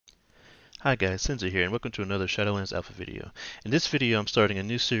Hi guys, Senza here, and welcome to another Shadowlands Alpha video. In this video, I'm starting a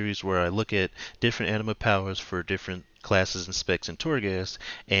new series where I look at different anima powers for different classes and specs in Torghast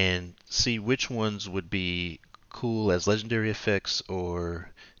and see which ones would be cool as legendary effects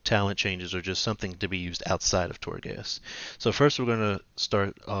or talent changes or just something to be used outside of Torghast. So first we're going to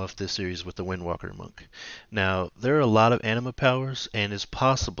start off this series with the Windwalker monk. Now, there are a lot of anima powers, and it's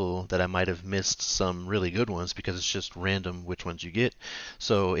possible that I might have missed some really good ones because it's just random which ones you get.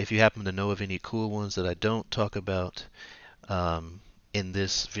 So if you happen to know of any cool ones that I don't talk about in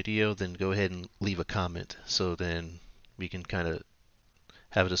this video, then go ahead and leave a comment so then we can kind of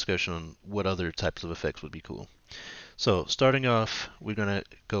have a discussion on what other types of effects would be cool. So starting off, we're going to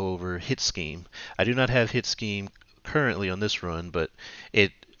go over hit scheme. I do not have hit scheme currently on this run, but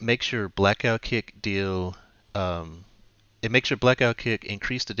it makes your blackout kick deal it makes your blackout kick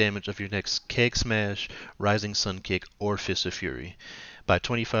increase the damage of your next keg smash, rising sun kick, or fist of fury by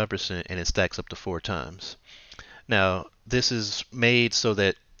 25%, and it stacks up to 4 times. Now, this is made so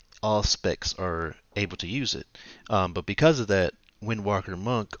that all specs are able to use it. But because of that, Windwalker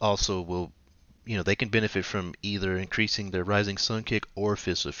Monk also will, they can benefit from either increasing their Rising Sun Kick or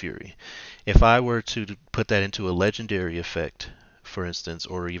Fist of Fury. If I were to put that into a legendary effect, for instance,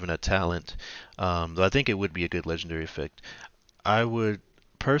 or even a talent, though I think it would be a good legendary effect, I would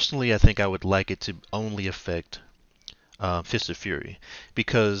personally, I think I would like it to only affect Fist of Fury,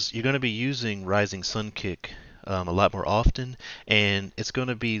 because you're going to be using Rising Sun Kick a lot more often, and it's going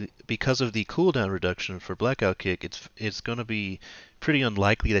to be because of the cooldown reduction for Blackout Kick. It's going to be pretty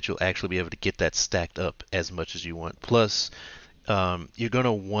unlikely that you'll actually be able to get that stacked up as much as you want. Plus, you're going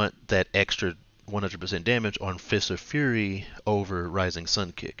to want that extra 100% damage on Fist of Fury over Rising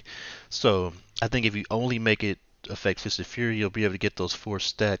Sun Kick. So I think if you only make it affect Fist of Fury, you'll be able to get those 4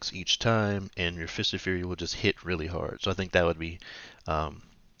 stacks each time, and your Fist of Fury will just hit really hard. So I think that would be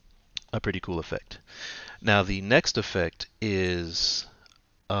a pretty cool effect. Now the next effect is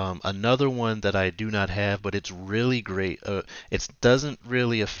another one that I do not have, but it's really great. It doesn't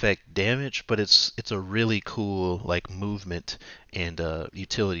really affect damage, but it's a really cool like movement and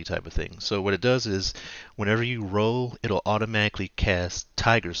utility type of thing. So what it does is, whenever you roll, it'll automatically cast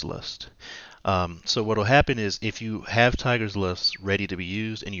Tiger's Lust. So what will happen is, if you have Tiger's Lust ready to be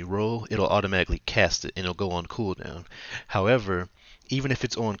used and you roll, it'll automatically cast it and it'll go on cooldown. However, even if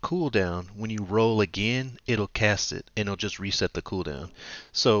it's on cooldown, when you roll again, it'll cast it and it'll just reset the cooldown.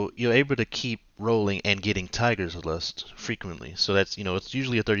 So you're able to keep rolling and getting Tiger's Lust frequently. So that's, it's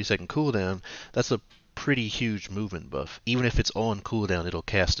usually a 30-second cooldown. That's a pretty huge movement buff. Even if it's on cooldown, it'll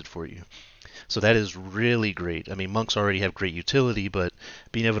cast it for you. So that is really great. I mean, monks already have great utility, but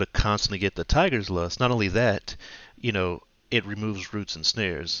being able to constantly get the Tiger's Lust, not only that, it removes roots and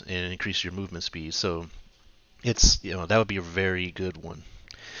snares and increases your movement speed. So it's, that would be a very good one.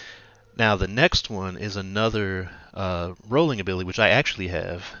 Now the next one is another rolling ability, which I actually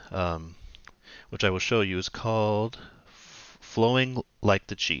have, which I will show you. Is called Flowing Like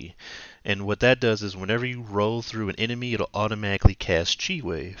the Chi. And what that does is, whenever you roll through an enemy, it'll automatically cast Chi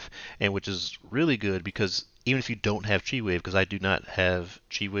Wave, and which is really good because even if you don't have Chi Wave, because I do not have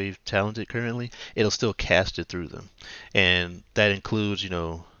Chi Wave talented currently, it'll still cast it through them. And that includes,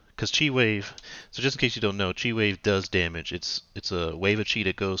 because Chi Wave, so just in case you don't know, Chi Wave does damage. It's a wave of Chi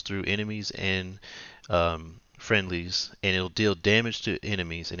that goes through enemies and friendlies, and it'll deal damage to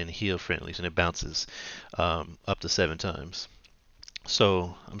enemies and then heal friendlies, and it bounces up to 7 times.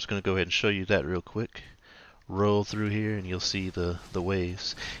 So I'm just going to go ahead and show you that real quick. Roll through here and you'll see the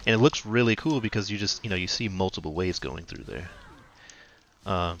waves. And it looks really cool because you just, you see multiple waves going through there.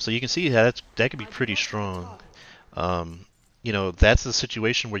 So you can see how that could be pretty strong. That's a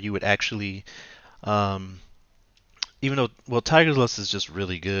situation where you would actually, even though, well, Tiger's Lust is just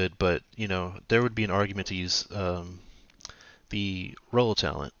really good, but, there would be an argument to use the roll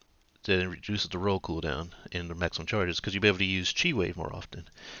talent that reduces the roll cooldown in the maximum charges, because you'll be able to use Chi Wave more often.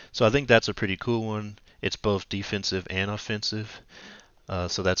 So I think that's a pretty cool one. It's both defensive and offensive,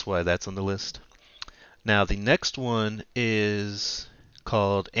 so that's why that's on the list. Now the next one is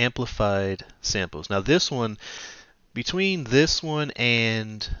called Amplified Samples. Now this one, between this one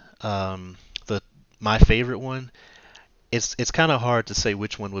and the my favorite one, it's kind of hard to say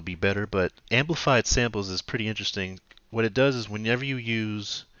which one would be better, but Amplified Samples is pretty interesting. What it does is, whenever you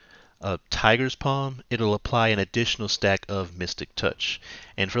use Tiger's Palm, it'll apply an additional stack of Mystic Touch.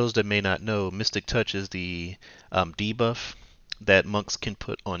 And for those that may not know, Mystic Touch is the debuff that monks can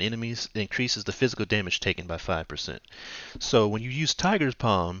put on enemies. It increases the physical damage taken by 5%. So when you use Tiger's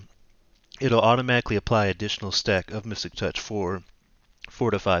Palm, it'll automatically apply additional stack of Mystic Touch for 4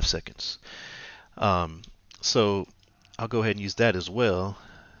 to 5 seconds. So I'll go ahead and use that as well.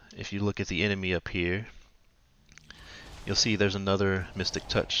 if you look at the enemy up here, you'll see there's another Mystic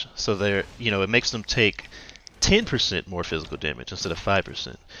Touch. So there, it makes them take 10% more physical damage instead of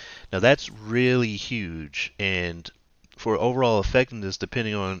 5%. Now that's really huge, and for overall effectiveness,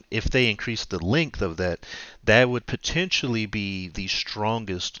 depending on if they increase the length of that, that would potentially be the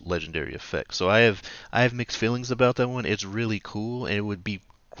strongest legendary effect. So I have mixed feelings about that one. It's really cool, and it would be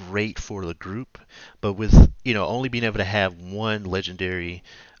great for the group, but with only being able to have one legendary,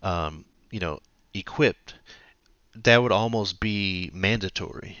 you know, equipped, that would almost be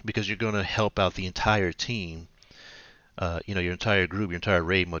mandatory because you're going to help out the entire team, your entire group, your entire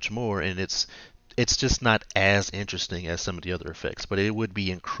raid much more, and it's just not as interesting as some of the other effects, but it would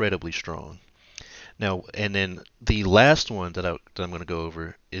be incredibly strong. Now, and then the last one that I'm going to go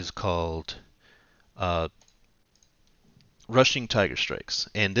over is called uh, Rushing Tiger Strikes,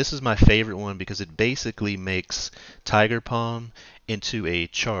 and this is my favorite one because it basically makes Tiger Palm into a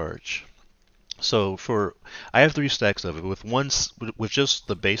charge. So I have 3 stacks of it. With just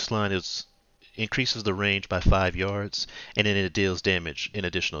the baseline, it increases the range by 5 yards, and then it deals damage in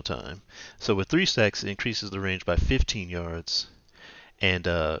additional time. So with 3 stacks, it increases the range by 15 yards and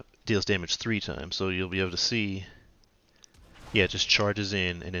deals damage 3 times. So you'll be able to see, yeah, it just charges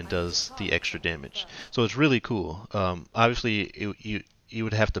in and then does the extra damage. So it's really cool. Obviously, you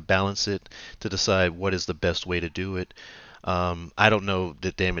would have to balance it to decide what is the best way to do it. I don't know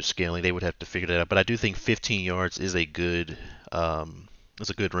the damage scaling; they would have to figure that out. But I do think 15 yards is a good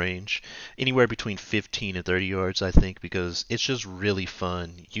range. Anywhere between 15 and 30 yards, I think, because it's just really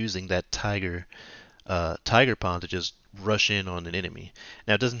fun using that tiger palm to just rush in on an enemy.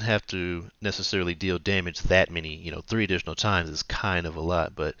 Now, it doesn't have to necessarily deal damage that many, 3 additional times is kind of a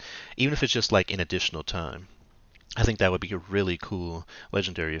lot, but even if it's just like an additional time, I think that would be a really cool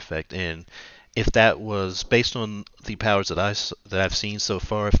legendary effect. And if that was based on the powers that I've seen so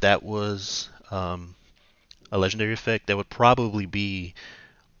far, if that was a legendary effect, that would probably be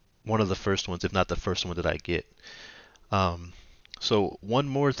one of the first ones, if not the first one that I get. Um, so one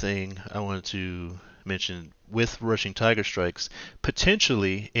more thing I wanted to mention with Rushing Tiger Strikes,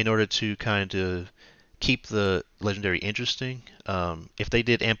 potentially in order to kind of keep the legendary interesting, if they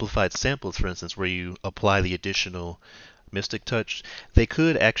did amplified samples, for instance, where you apply the additional Mystic Touch, they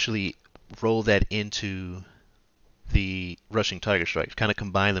could actually roll that into the Rushing Tiger Strike, kind of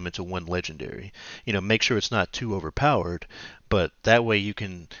combine them into one legendary. Make sure it's not too overpowered, but that way you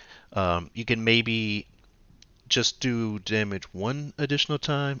can maybe just do damage one additional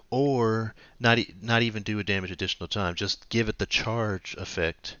time, or not even do a damage additional time. Just give it the charge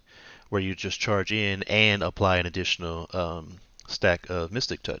effect, where you just charge in and apply an additional stack of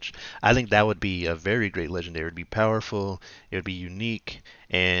Mystic Touch. I think that would be a very great legendary. It would be powerful, it would be unique,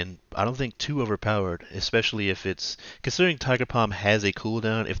 and I don't think too overpowered, especially if it's considering Tiger Palm has a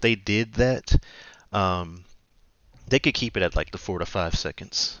cooldown. If they did that, um, they could keep it at like the 4 to 5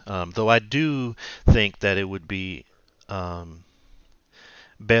 seconds. Though I do think that it would be um,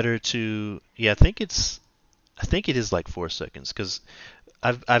 better to, yeah, I think it is like 4 seconds because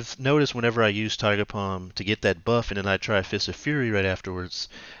I've noticed whenever I use Tiger Palm to get that buff and then I try Fist of Fury right afterwards,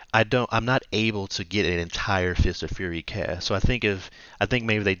 I'm not able to get an entire Fist of Fury cast. So I think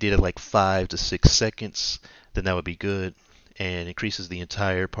maybe they did it like 5 to 6 seconds, then that would be good and increases the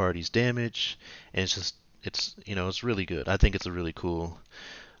entire party's damage, and it's really good. I think it's a really cool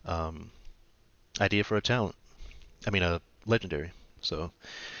um, idea for a talent. I mean a legendary. So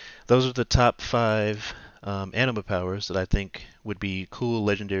those are the top 5 anima powers that I think would be cool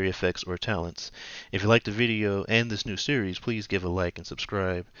legendary effects or talents. If you liked the video and this new series, please give a like and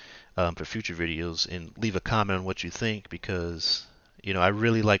subscribe for future videos, and leave a comment on what you think, because I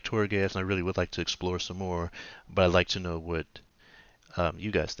really like Torghast and I really would like to explore some more, but I'd like to know what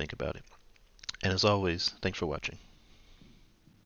you guys think about it. And as always, thanks for watching.